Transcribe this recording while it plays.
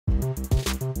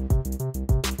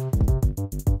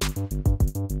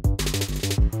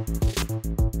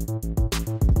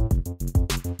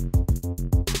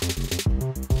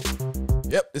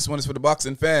Yep, this one is for the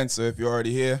boxing fans. So if you're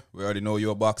already here, we already know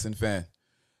you're a boxing fan.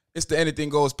 It's the Anything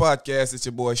Goes podcast. It's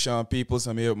your boy Sean Peoples.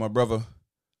 I'm here with my brother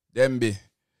Demby.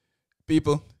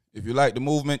 People, if you like the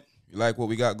movement, you like what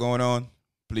we got going on,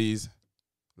 please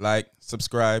like,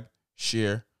 subscribe,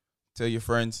 share, tell your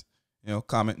friends,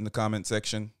 comment in the comment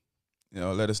section.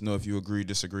 Let us know if you agree,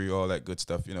 disagree, all that good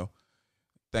stuff,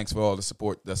 Thanks for all the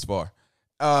support thus far.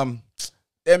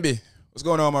 Demby, what's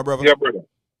going on, my brother? Yeah, brother.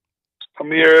 I'm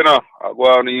here now. I go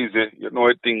on easy. You know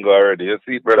a thing already. You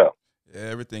see, brother. Yeah,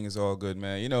 everything is all good,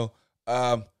 man.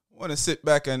 I want to sit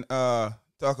back and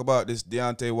talk about this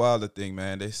Deontay Wilder thing,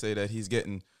 man. They say that he's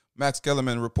getting Max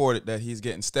Kellerman reported that he's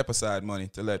getting step-aside money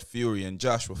to let Fury and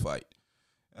Joshua fight.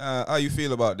 How you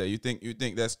feel about that? You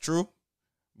think that's true?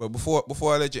 But before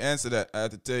I let you answer that, I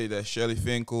have to tell you that Shelley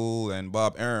Finkel and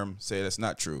Bob Arum say that's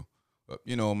not true. But,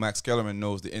 Max Kellerman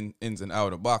knows the ins and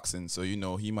outs of boxing, so,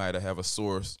 he might have a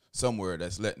source somewhere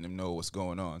that's letting him know what's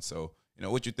going on. So,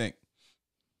 what you think?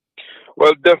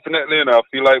 Well, definitely, I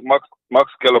feel like Max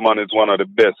Kellerman is one of the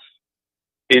best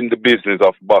in the business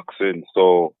of boxing.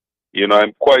 So,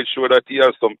 I'm quite sure that he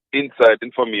has some inside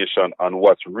information on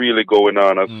what's really going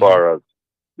on as far as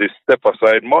this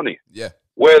step-aside money. Yeah.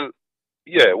 Well,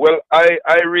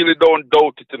 I really don't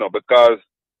doubt it, because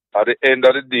at the end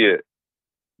of the day,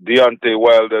 Deontay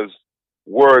Wilder's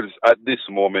words at this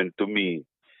moment to me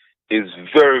is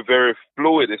very, very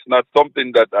fluid. It's not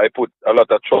something that I put a lot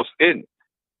of trust in.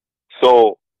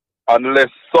 So unless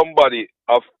somebody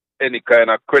of any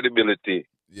kind of credibility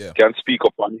can speak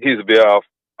up on his behalf,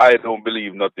 I don't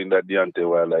believe nothing that Deontay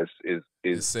Wilder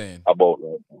is saying about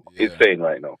right now. Yeah. He's saying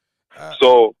right now.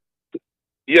 So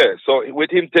with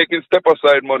him taking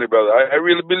step-aside money, brother, I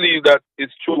really believe that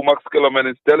it's true Max Kellerman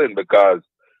is telling, because,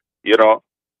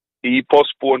 he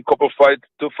postponed a couple fights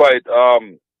to fight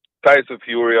Tyson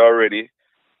Fury already,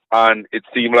 and it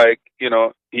seemed like,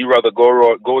 he'd rather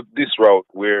go this route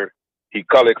where he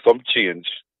collects some change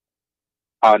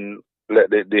and let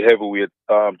the heavyweight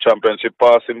championship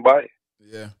pass him by.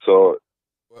 Yeah. So,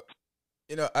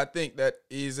 well, I think that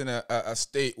he's in a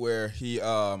state where he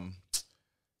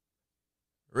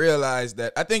realized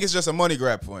that I think it's just a money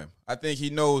grab for him. I think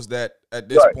he knows that at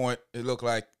this point it looked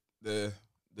like the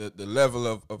level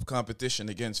of competition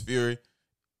against Fury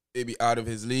may be out of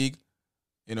his league.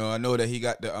 I know that he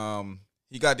got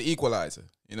the equalizer.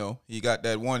 He got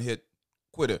that one hit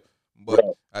quitter. But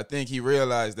I think he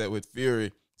realized that with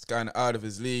Fury, it's kind of out of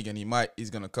his league, and he's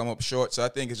gonna come up short. So I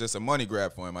think it's just a money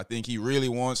grab for him. I think he really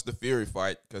wants the Fury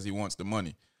fight because he wants the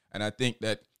money. And I think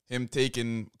that him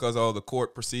taking, because of all the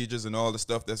court procedures and all the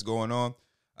stuff that's going on,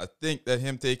 I think that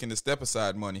him taking the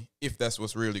step-aside money, if that's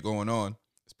what's really going on,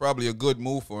 it's probably a good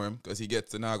move for him, because he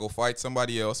gets to now go fight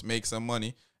somebody else, make some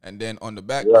money, and then on the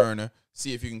back burner,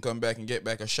 see if you can come back and get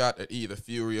back a shot at either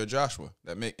Fury or Joshua.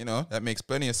 That makes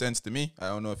plenty of sense to me. I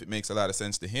don't know if it makes a lot of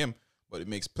sense to him, but it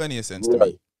makes plenty of sense to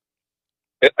me.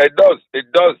 It does.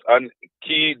 And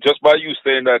Key, just by you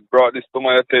saying that, brought this to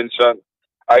my attention.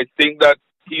 I think that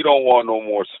he don't want no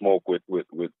more smoke with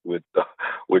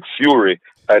Fury,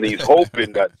 and he's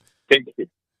hoping that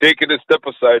taking the step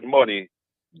aside money,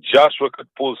 Joshua could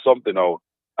pull something out,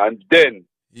 and then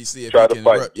see if try he to can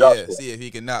fight Joshua. see if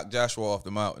he can knock Joshua off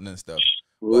the mountain and stuff.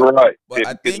 But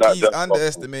I think he's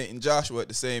underestimating Joshua at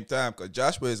the same time, because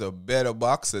Joshua is a better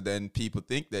boxer than people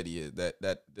think that he is. That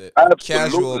the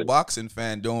casual boxing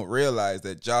fan don't realize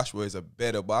that Joshua is a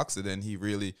better boxer than he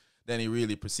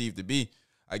really perceived to be.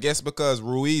 I guess because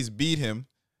Ruiz beat him,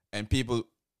 and people,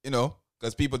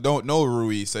 because people don't know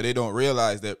Ruiz, so they don't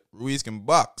realize that Ruiz can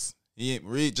box. He ain't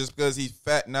really, just because he's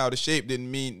fat and out of shape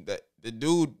didn't mean that the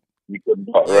dude.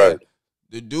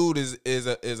 The dude is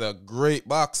a great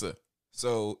boxer.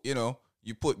 So,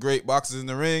 you put great boxers in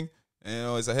the ring,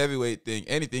 and it's a heavyweight thing.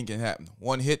 Anything can happen.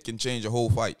 One hit can change a whole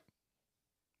fight.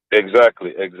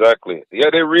 Exactly. Yeah,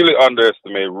 they really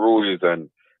underestimate Ruiz, and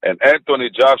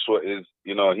Anthony Joshua is,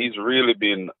 he's really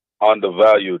been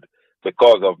undervalued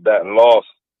because of that loss.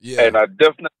 Yeah. And I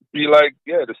definitely feel like,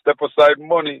 the step aside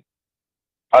money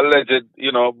alleged,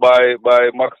 by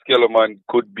Max Kellerman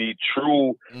could be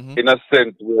true in a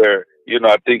sense where,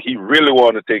 I think he really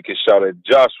want to take a shot at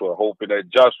Joshua, hoping that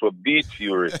Joshua beats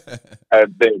Fury.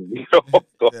 And then,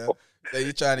 So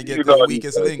you're trying to get to the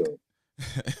weakest link.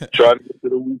 Trying to get to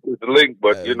the weakest link,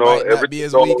 but, it might not be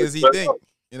as weak as he think,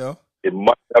 It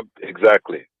might have,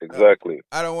 exactly.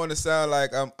 I don't want to sound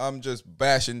like I'm just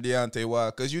bashing Deontay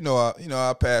Wilder, because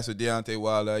I passed with Deontay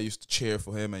Wilder. I used to cheer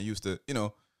for him and used to,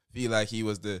 feel like he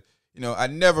was the, I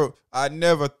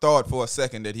never thought for a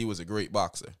second that he was a great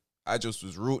boxer. I just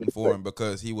was rooting for him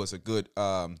because he was a good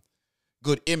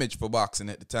good image for boxing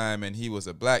at the time, and he was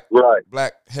a black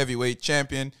heavyweight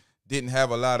champion. Didn't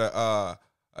have a lot of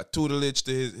a tutelage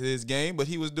to his game, but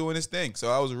he was doing his thing.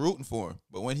 So I was rooting for him.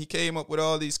 But when he came up with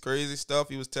all these crazy stuff,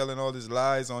 he was telling all these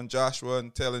lies on Joshua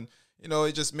and telling,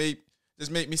 it just made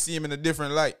me see him in a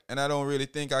different light. And I don't really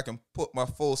think I can put my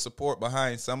full support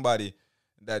behind somebody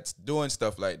that's doing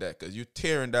stuff like that, because you're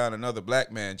tearing down another black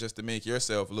man just to make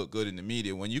yourself look good in the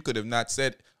media when you could have not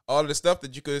said all of the stuff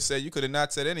that you could have said. You could have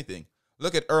not said anything.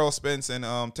 Look at Earl Spence and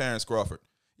Terrence Crawford.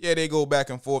 Yeah, they go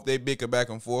back and forth, they bicker back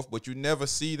and forth, but you never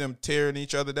see them tearing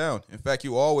each other down. In fact,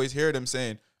 you always hear them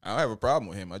saying, I don't have a problem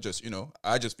with him. I just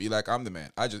feel like I'm the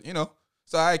man.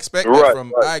 So I expect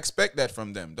I expect that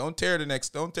from them. Don't tear the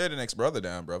next brother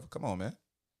down, brother. Come on, man.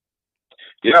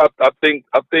 Yeah, I think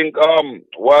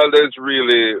Wilder's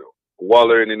really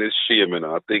wallowing in his shame,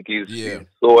 I think he's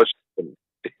so ashamed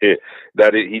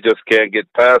that he just can't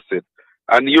get past it.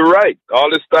 And you're right. All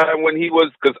this time when he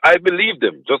was, because I believed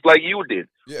him, just like you did.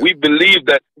 Yeah. We believed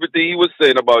that everything he was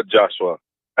saying about Joshua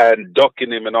and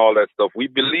ducking him and all that stuff. We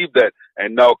believed that,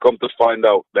 and now come to find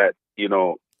out that it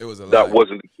was a lie. That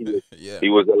wasn't the key. Yeah. He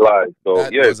was alive. So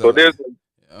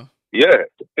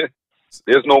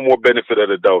there's no more benefit of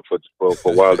the doubt for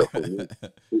Wilder. For me.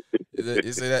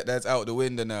 You say that's out the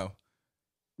window now.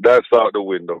 That's out the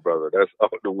window, brother. That's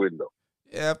out the window.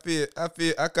 Yeah,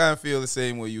 I kind of feel the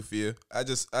same way you feel. I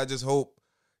just hope,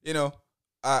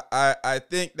 I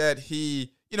think that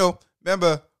he,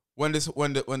 remember when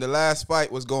the last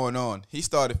fight was going on, he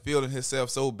started feeling himself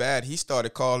so bad, he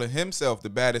started calling himself the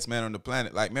baddest man on the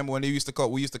planet. Like, remember when we used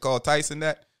to call Tyson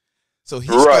that? So he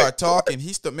started talking.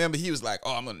 Remember, he was like,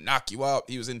 "Oh, I'm gonna knock you out."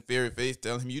 He was in fairy face,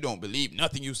 telling him, "You don't believe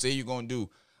nothing you say you're gonna do.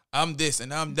 I'm this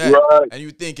and I'm that." Right. And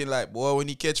you thinking like, boy, when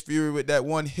he catch Fury with that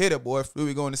one hitter, boy,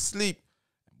 Fury going to sleep.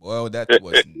 Well, that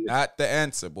was not the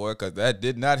answer, boy, because that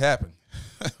did not happen.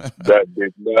 That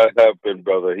did not happen,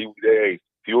 brother.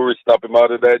 Fury stopped him out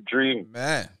of that dream,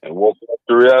 man, and woke up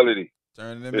to reality.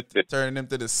 Turning him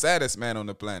to the saddest man on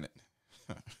the planet.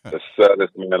 The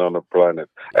saddest man on the planet.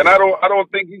 And I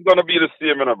don't think he's gonna be the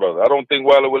same, brother. I don't think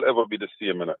Wilder will ever be the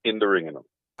same in the ring.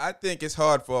 I think it's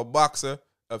hard for a boxer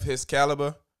of his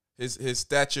caliber, his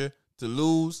stature, to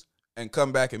lose and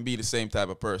come back and be the same type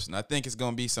of person. I think it's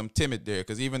going to be some timid there,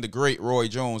 because even the great Roy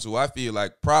Jones, who I feel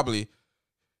like probably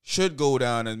should go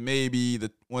down as maybe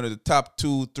one of the top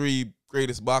 2-3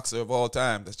 greatest boxer of all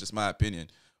time. That's just my opinion.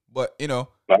 But,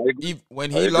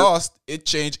 when he lost, it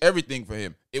changed everything for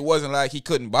him. It wasn't like he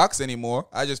couldn't box anymore.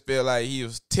 I just feel like he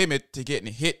was timid to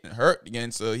getting hit and hurt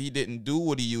again, so he didn't do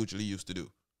what he usually used to do.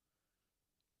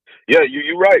 Yeah,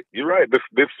 you're right. You're right.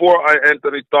 Before I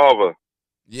entered Itava,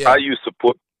 I used to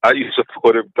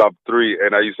put him top 3,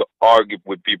 and I used to argue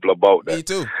with people about that. Me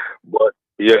too. But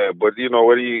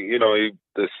when he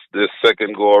this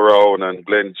second go around, and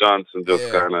Glenn Johnson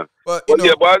just kind of. But I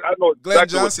know Glenn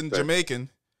exactly Johnson,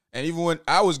 Jamaican, and even when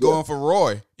I was going for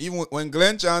Roy, even when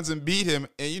Glenn Johnson beat him,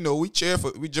 and we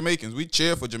Jamaicans, we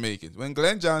cheer for Jamaicans. When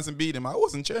Glenn Johnson beat him, I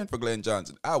wasn't cheering for Glenn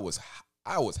Johnson. I was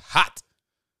hot.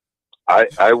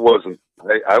 I wasn't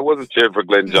cheering for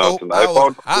Glenn Johnson. I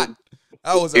was hot.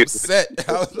 I was upset.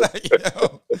 I was like,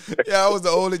 I was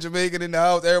the only Jamaican in the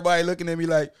house. Everybody looking at me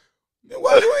like,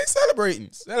 why you ain't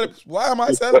celebrating? Why am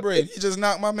I celebrating? He just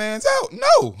knocked my man's out.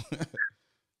 No.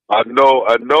 I know,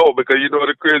 because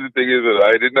the crazy thing is that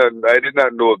I did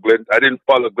not know Glenn. I didn't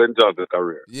follow Glenn Johnson's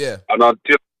career. Yeah. And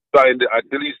until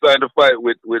he signed the fight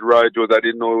with Roy Jones, I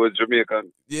didn't know he was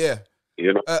Jamaican. Yeah.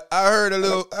 I heard a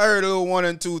little one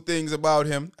and two things about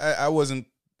him. I wasn't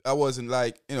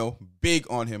like, big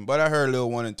on him, but I heard a little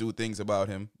one and two things about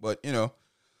him. But,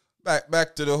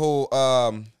 back to the whole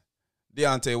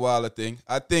Deontay Wilder thing.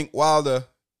 I think Wilder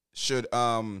should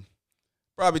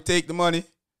probably take the money,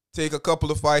 take a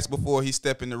couple of fights before he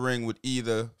step in the ring with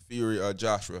either Fury or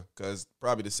Joshua, because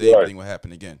probably the same thing will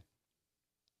happen again.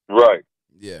 Right.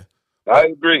 Yeah. I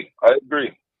agree.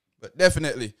 But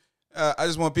definitely, I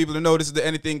just want people to know this is the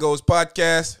Anything Goes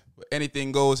podcast.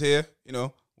 Anything goes here,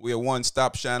 We're a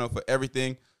one-stop channel for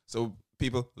everything. So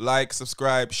people like,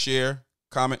 subscribe, share,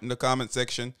 comment in the comment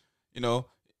section.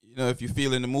 If you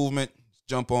feel in the movement,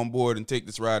 jump on board and take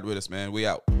this ride with us, man. We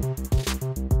out.